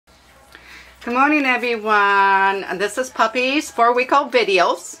Good morning, everyone. This is Puppy's 4-week-old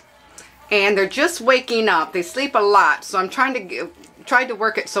videos, and they're just waking up. They sleep a lot, so I'm trying to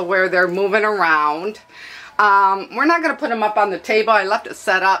work it so where they're moving around. We're not going to put them up on the table. I left it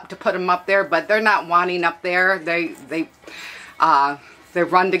set up to put them up there, but they're not wanting up there. They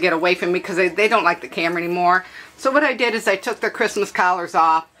run to get away from me because they don't like the camera anymore. So what I did is I took their Christmas collars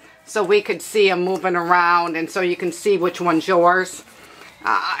off so we could see them moving around, and so you can see which one's yours.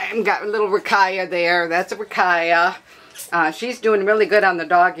 I've got a little Rakaya there. That's a Rakaya. She's doing really good on the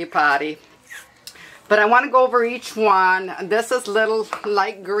doggy potty. But I want to go over each one. This is little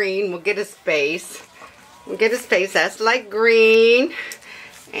light green. We'll get his face. We'll get his face. That's light green.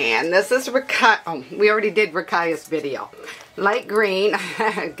 And this is Rakaya. Oh, we already did Rakaya's video. Light green.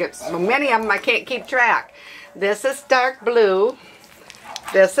 So many of them I can't keep track. This is dark blue.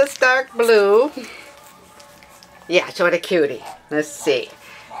 This is dark blue. Yeah, so what a cutie. Let's see.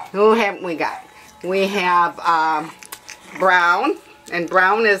 Who haven't we got? We have Brown. And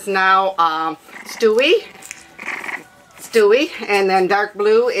Brown is now Stewie. Stewie. And then dark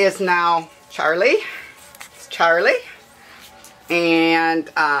blue is now Charlie. It's Charlie. And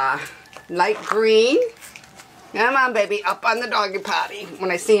light green. Come on, baby. Up on the doggy potty.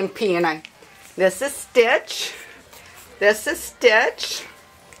 When I see him peeing, this is Stitch. This is Stitch.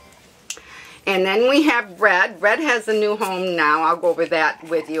 And then we have Red. Red has a new home now. I'll go over that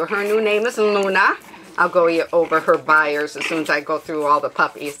with you. Her new name is Luna. I'll go over her buyers as soon as I go through all the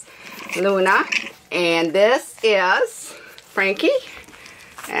puppies. Luna. And this is Frankie.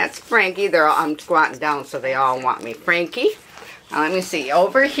 That's Frankie. I'm squatting down so they all want me. Frankie. Now let me see.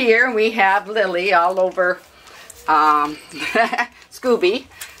 Over here we have Lily all over Scooby.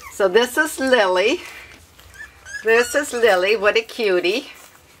 So this is Lily. This is Lily. What a cutie.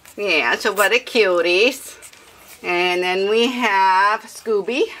 Yeah, so what a cuties. And then we have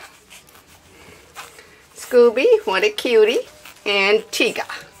Scooby. Scooby, what a cutie. And Tiga.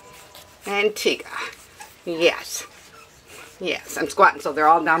 And Tiga. Yes. Yes, I'm squatting so they're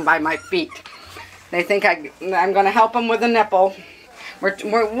all down by my feet. They think I'm going to help them with a nipple.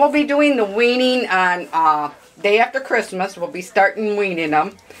 We'll be doing the weaning on day after Christmas. We'll be starting weaning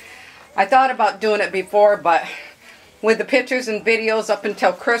them. I thought about doing it before, but with the pictures and videos up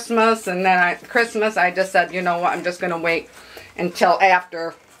until Christmas, and then I just said, you know what, I'm just going to wait until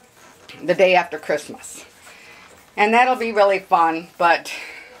after the day after Christmas. And that'll be really fun, but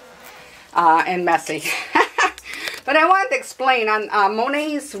and messy. But I wanted to explain on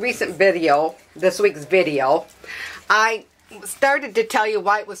Monet's recent video, this week's video, I started to tell you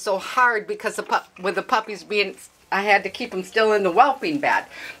why it was so hard because with the puppies being, I had to keep them still in the whelping bed.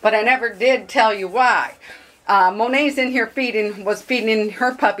 But I never did tell you why. Monet's in here was feeding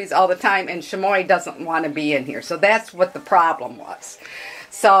her puppies all the time, and Chamoy doesn't want to be in here. So that's what the problem was.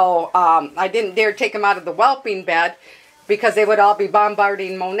 So I didn't dare take them out of the whelping bed because they would all be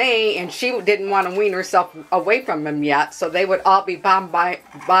bombarding Monet, and she didn't want to wean herself away from them yet. So they would all be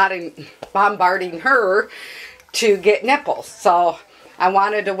bombarding her to get nipples. So I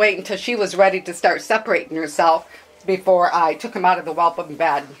wanted to wait until she was ready to start separating herself before I took them out of the whelping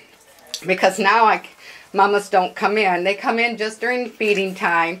bed. Because now mamas don't come in. They come in just during feeding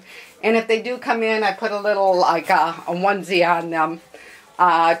time. And if they do come in, I put a little, like a onesie on them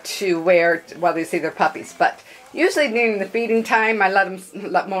to wear while they see their puppies. But usually during the feeding time, I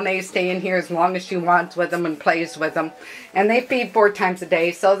let Monet stay in here as long as she wants with them and plays with them. And they feed 4 times a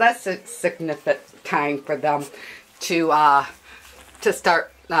day, so that's a significant time for them to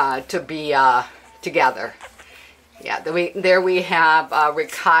start to be together. Yeah, there we have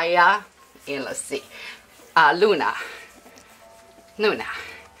Rakaya, and let's see. Luna.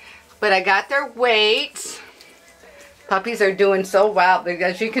 But I got their weights. Puppies are doing so well.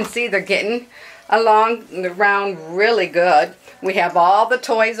 As you can see, they're getting along around really good. We have all the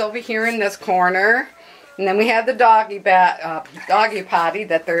toys over here in this corner. And then we have the doggy potty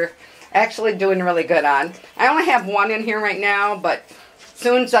that they're actually doing really good on. I only have one in here right now, but as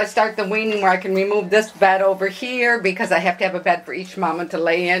soon as I start the weaning where I can remove this bed over here, because I have to have a bed for each mama to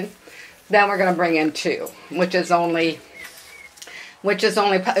lay in, then we're going to bring in 2, which is only,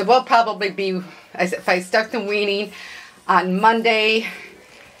 it will probably be, if I start the weaning on Monday,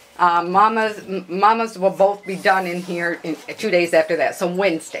 mamas will both be done in here in 2 days after that, so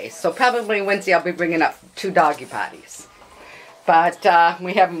Wednesday. So probably Wednesday I'll be bringing up 2 doggy potties. But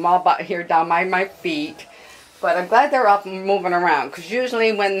we have them all here down by my feet. But I'm glad they're up and moving around, because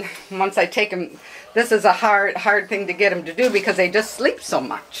usually once I take them, this is a hard thing to get them to do because they just sleep so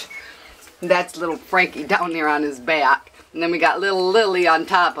much. That's little Frankie down there on his back. And then we got little Lily on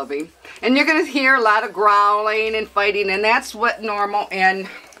top of him. And you're going to hear a lot of growling and fighting, and that's what normal and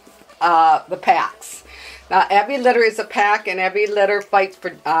the packs. Now, every litter is a pack, and every litter fights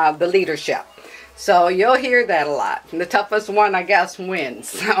for the leadership. So you'll hear that a lot. And the toughest one, I guess, wins.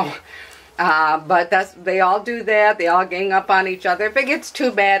 So, but they all do that. They all gang up on each other. If it gets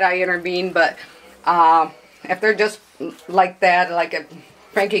too bad, I intervene. But if they're just like that, like if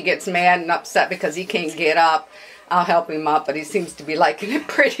Frankie gets mad and upset because he can't get up, I'll help him up. But he seems to be liking it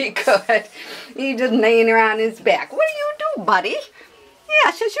pretty good. He's just laying there on his back. What do you do, buddy?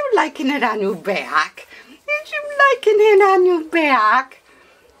 Yeah, says you liking it on your back. Is you liking it on your back?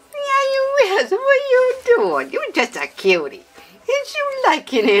 Yeah, you is. What are you doing? You're just a cutie. Is you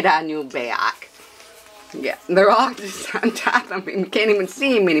liking it on your back? Yeah, they're all just on top of him. You can't even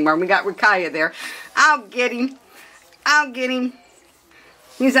see him anymore. We got Rakaya there. I'll get him. I'll get him.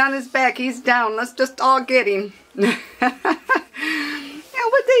 He's on his back. He's down. Let's just all get him. Now,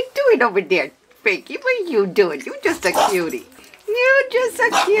 what they doing over there, Frankie? What are you doing? You're just a cutie. You're just a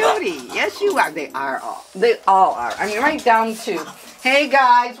cutie. Yes, you are. They are all. They all are. I mean, right down to, hey,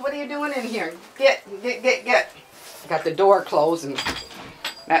 guys, what are you doing in here? Get. Got the door closed, and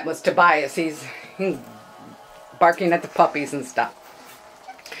that was Tobias. He's barking at the puppies and stuff.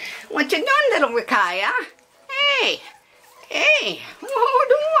 What you doing, little Rakaya? Hey,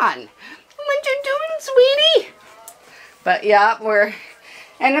 hold on. What you doing, sweetie? But yeah,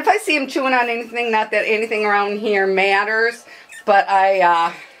 and if I see him chewing on anything, not that anything around here matters, but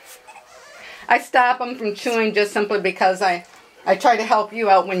I stop them from chewing just simply because I try to help you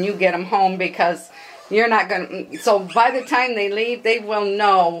out when you get them home, because you're not going to, so by the time they leave, they will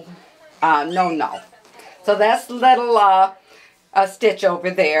know, no. So that's little Stitch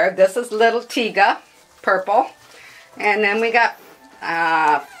over there. This is little Tiga, purple. And then we got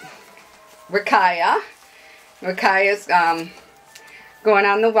Rakaya. Rakaya's going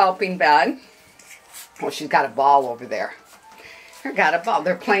on the whelping bed. Oh, she's got a ball over there. Got a ball.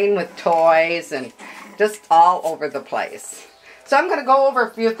 They're playing with toys and just all over the place. So I'm going to go over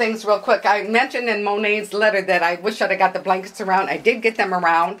a few things real quick. I mentioned in Monet's letter that I wish I'd have got the blankets around. I did get them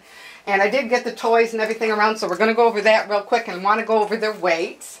around. And I did get the toys and everything around. So we're going to go over that real quick, and want to go over their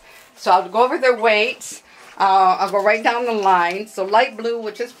weights. So I'll go over their weights. I'll go right down the line. So light blue,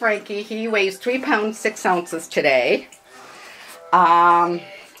 which is Frankie, he weighs 3 pounds 6 ounces today. Dark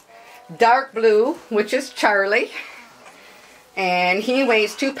blue, which is Charlie, and he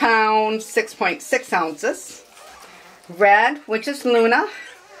weighs 2 pounds 6.6 ounces. Red, which is Luna,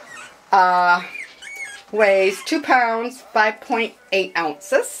 weighs 2 pounds 5.8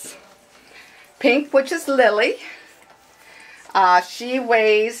 ounces. Pink, which is Lily, she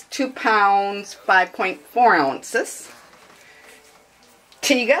weighs 2 pounds 5.4 ounces.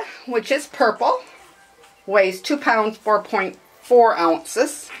 Tiga, which is purple, weighs 2 pounds 4.4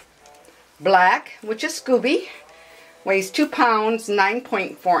 ounces. Black, which is Scooby, weighs 2 pounds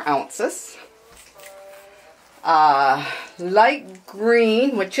 9.4 ounces. Light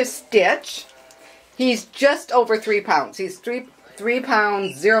green, which is Stitch, he's just over 3 pounds. He's 3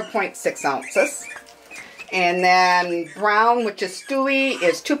 pounds 0.6 ounces. And then brown, which is Stewie,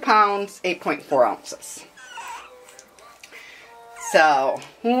 is 2 pounds 8.4 ounces. So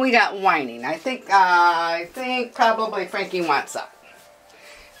who we got whining? I think probably Frankie wants up.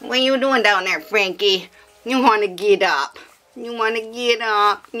 What are you doing down there, Frankie? You want to get up? You want to get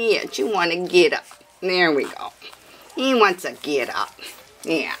up? Yes, you want to get up. There we go. He wants to get up.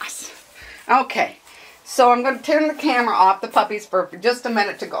 Yes. Okay. So I'm going to turn the camera off the puppies for just a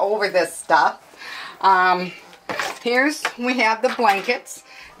minute to go over this stuff. We have the blankets.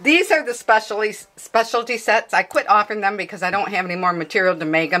 These are the specialty sets. I quit offering them because I don't have any more material to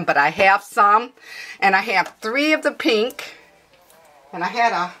make them, but I have some. And I have 3 of the pink. And I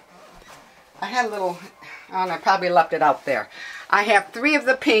had a little, I probably left it out there. I have 3 of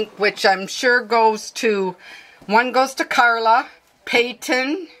the pink, which I'm sure one goes to Carla,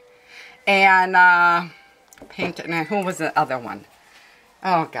 Peyton, and who was the other one?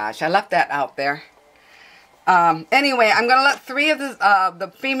 Oh gosh, I left that out there. Anyway, I'm going to let 3 of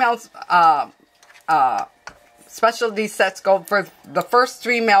the females specialty sets go for the first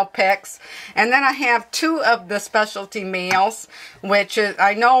 3 male picks, and then I have 2 of the specialty males, which is,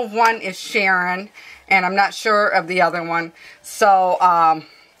 I know one is Sharon, and I'm not sure of the other one. So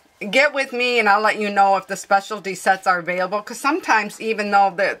get with me and I'll let you know if the specialty sets are available, because sometimes even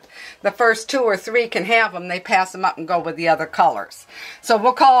though the first 2 or 3 can have them, they pass them up and go with the other colors. So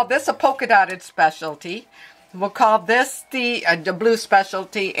we'll call this a polka dotted specialty. We'll call this the blue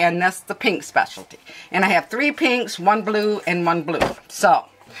specialty, and this the pink specialty. And I have 3 pinks, 1 blue, and 1 blue. So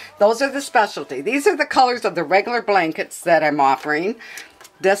those are the specialty. These are the colors of the regular blankets that I'm offering.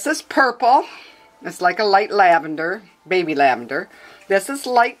 This is purple. It's like a light lavender, baby lavender. This is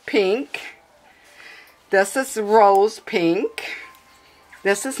light pink. This is rose pink.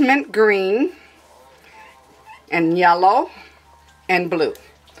 This is mint green. And yellow and blue.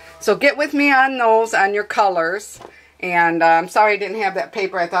 So get with me on those, on your colors. And I'm sorry I didn't have that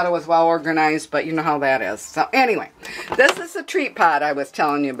paper. I thought it was well organized, but you know how that is. So anyway, this is the treat pot I was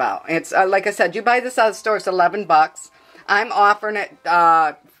telling you about. It's like I said, you buy this out of the store, it's 11 bucks. I'm offering it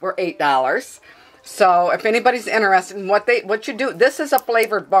for $8. So if anybody's interested in what you do, this is a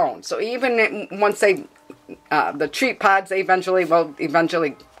flavored bone. So even once they the treat pods, they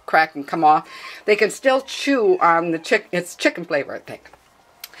eventually crack and come off. They can still chew on the chicken. It's chicken flavor, I think.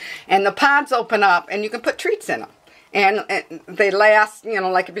 And the pods open up, and you can put treats in them. And they last, you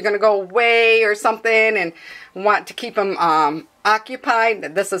know, like if you're going to go away or something and want to keep them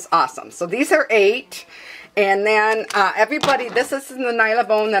occupied, this is awesome. So these are 8. And then everybody, this is the Nyla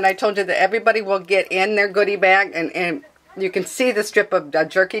bone that I told you that everybody will get in their goodie bag. And you can see the strip of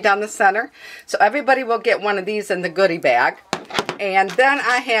jerky down the center. So everybody will get one of these in the goodie bag. And then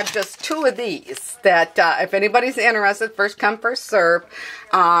I have just 2 of these that if anybody's interested, first come, first serve.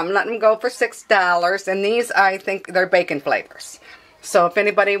 Let them go for $6. And these, I think, they're bacon flavors. So if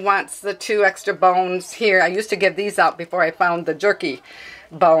anybody wants the 2 extra bones here, I used to give these out before I found the jerky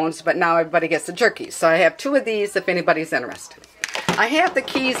bones, but now everybody gets the jerky. So I have 2 of these if anybody's interested. I have the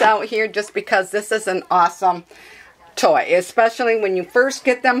keys out here just because this is an awesome toy, especially when you first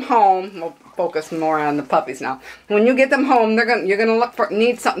get them home. We'll focus more on the puppies now. When you get them home, you're gonna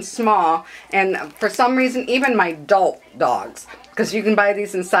need something small, and for some reason, even my adult dogs, because you can buy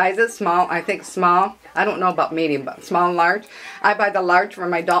these in sizes, small. I think small. I don't know about medium, but small and large. I buy the large for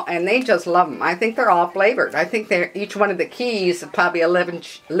my adult, and they just love them. I think they're all flavored. I think each one of the keys is probably a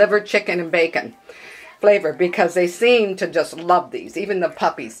liver, chicken, and bacon flavor, because they seem to just love these. Even the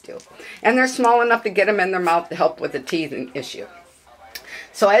puppies do. And they're small enough to get them in their mouth to help with the teething issue.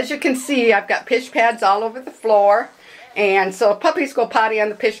 So as you can see, I've got pish pads all over the floor. And so if puppies go potty on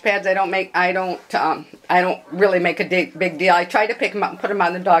the pish pads, I don't really make a big deal. I try to pick them up and put them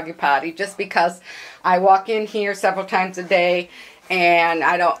on the doggy potty, just because I walk in here several times a day, and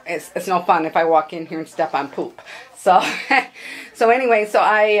it's no fun if I walk in here and step on poop. So anyway, so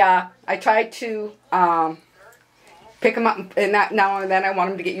I try to pick them up, and now and then I want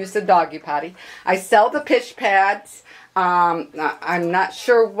them to get used to the doggy potty. I sell the pish pads. I'm not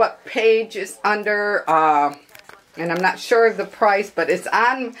sure what page is under, and I'm not sure of the price, but it's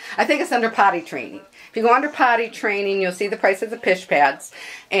on, I think it's under potty training. If you go under potty training, you'll see the price of the pish pads.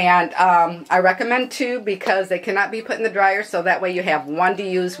 And I recommend 2 because they cannot be put in the dryer, so that way you have 1 to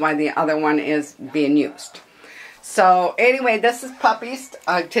use while the other one is being used. So anyway, this is puppies.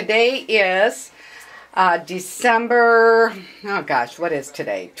 Today is December, oh gosh, what is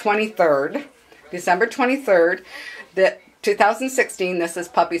today? 23rd. December 23rd, 2016. This is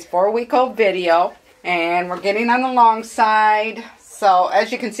Puppy's 4-week-old video, and we're getting on the long side. So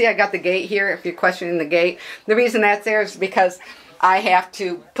as you can see, I got the gate here, if you're questioning the gate. The reason that's there is because I have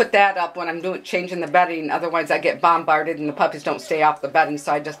to put that up when I'm changing the bedding. Otherwise I get bombarded and the puppies don't stay off the bedding,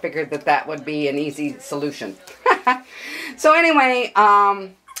 so I just figured that would be an easy solution. So anyway,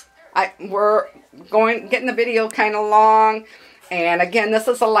 we're getting the video kind of long. And again, this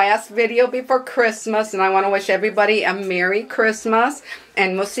is the last video before Christmas, and I want to wish everybody a Merry Christmas.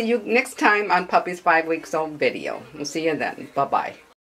 And we'll see you next time on Puppy's 5 Weeks Old video. We'll see you then. Bye-bye.